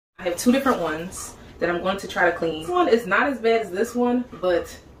I have two different ones that I'm going to try to clean. This one is not as bad as this one,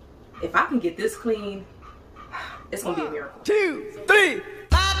 but if I can get this clean, it's gonna be a miracle. 2, 3.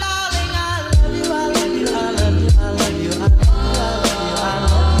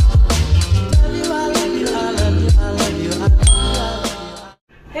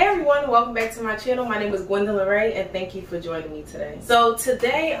 Hey everyone, welcome back to my channel. My name is Gwendolyn Ray and thank you for joining me today. So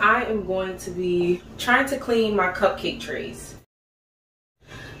today I am going to be trying to clean my cupcake trays.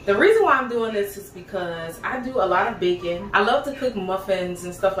 The reason why I'm doing this is because I do a lot of baking. I love to cook muffins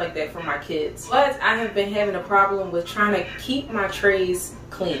and stuff like that for my kids. But I have been having a problem with trying to keep my trays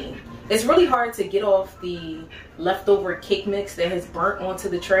clean. It's really hard to get off the leftover cake mix that has burnt onto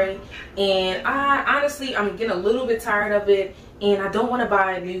the tray. And I'm getting a little bit tired of it and I don't want to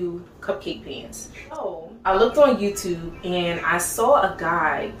buy new cupcake pans. So I looked on YouTube and I saw a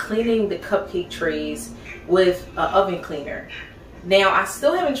guy cleaning the cupcake trays with an oven cleaner. Now, I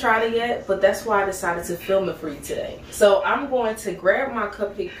still haven't tried it yet, but that's why I decided to film it for you today. So I'm going to grab my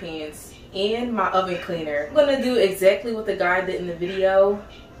cupcake pans and my oven cleaner. I'm going to do exactly what the guy did in the video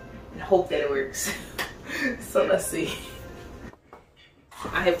and hope that it works. So let's see.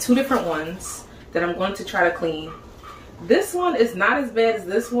 I have two different ones that I'm going to try to clean. This one is not as bad as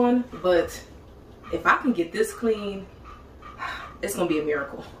this one, but if I can get this clean, it's going to be a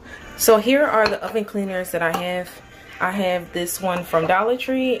miracle. So here are the oven cleaners that I have. I have this one from Dollar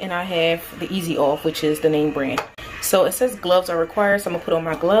Tree and I have the Easy Off, which is the name brand. So it says gloves are required, so I'm gonna put on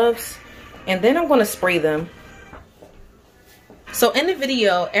my gloves and then I'm gonna spray them. So in the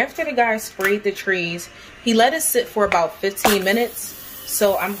video, after the guy sprayed the trays, he let it sit for about 15 minutes.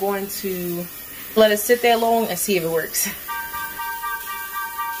 So I'm going to let it sit that long and see if it works.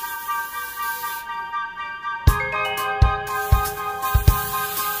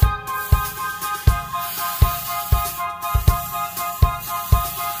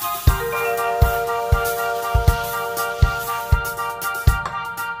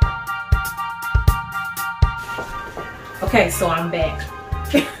 Okay, so I'm back.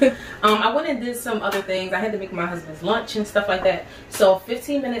 I went and did some other things. I had to make my husband's lunch and stuff like that. So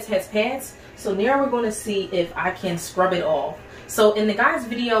 15 minutes has passed. So now we're going to see if I can scrub it off. So in the guy's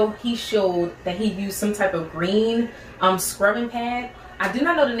video, he showed that he used some type of green scrubbing pad. I do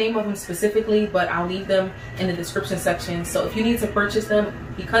not know the name of them specifically, but I'll leave them in the description section. So if you need to purchase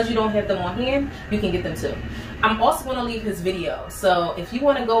them, because you don't have them on hand, you can get them too. I'm also going to leave his video. So if you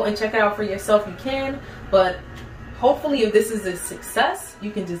want to go and check it out for yourself, you can. But hopefully, if this is a success,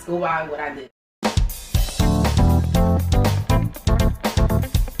 you can just go by what I did.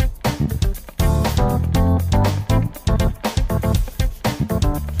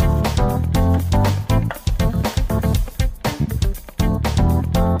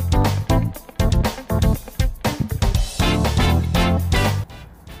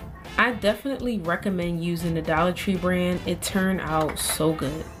 I definitely recommend using the Dollar Tree brand. It turned out so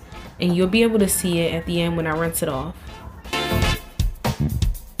good. And you'll be able to see it at the end when I rinse it off.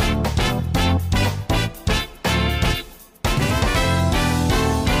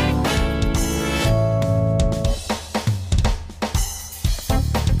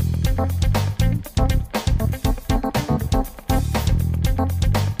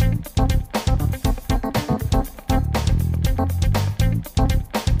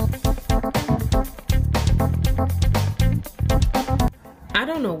 I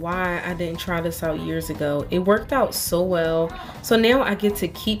don't know why I didn't try this out years ago. It worked out so well. So now I get to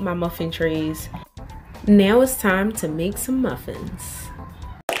keep my muffin trays. Now it's time to make some muffins.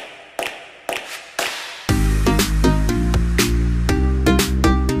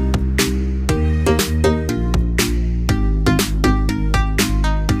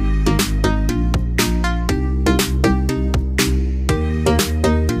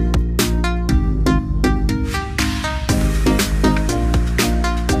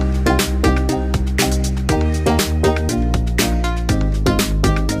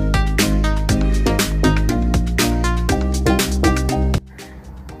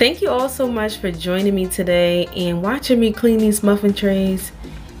 Thank you all so much for joining me today and watching me clean these muffin trays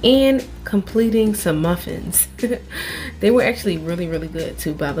and completing some muffins. They were actually really good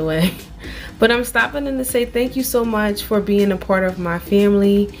too, by the way. But I'm stopping in to say thank you so much for being a part of my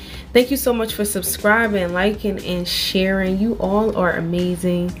family. Thank you so much for subscribing, liking, and sharing. You all are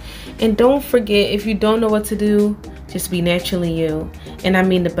amazing. And don't forget, if you don't know what to do, just be naturally you. And I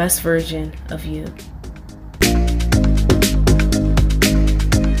mean the best version of you.